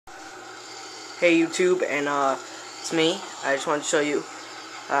Hey YouTube, and it's me. I just wanted to show you,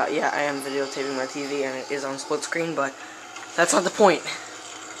 yeah, I am videotaping my TV and it is on split screen, but that's not the point.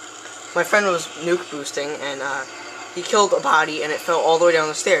 My friend was nuke boosting and he killed a body and it fell all the way down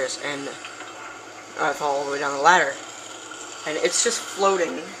the stairs, and it fell all the way down the ladder. And it's just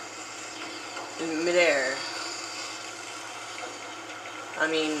floating in midair. I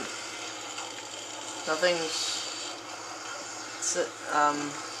mean, nothing's...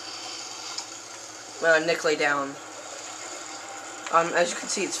 Nick lay down. As you can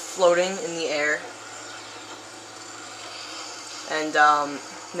see, it's floating in the air. And,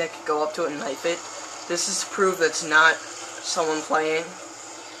 Nick could go up to it and knife it. This is to prove that it's not someone playing.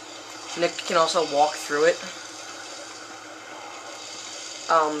 Nick can also walk through it.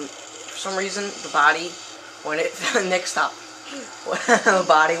 For some reason, the body, when it... Nick, stop. The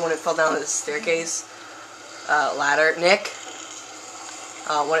body, when it fell down the staircase, ladder, Nick,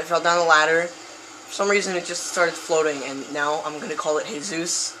 when it fell down the ladder, for some reason it just started floating, and now I'm gonna call it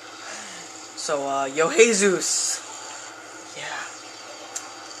Jesus. So, yo Jesus! Yeah.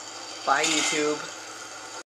 Bye, YouTube.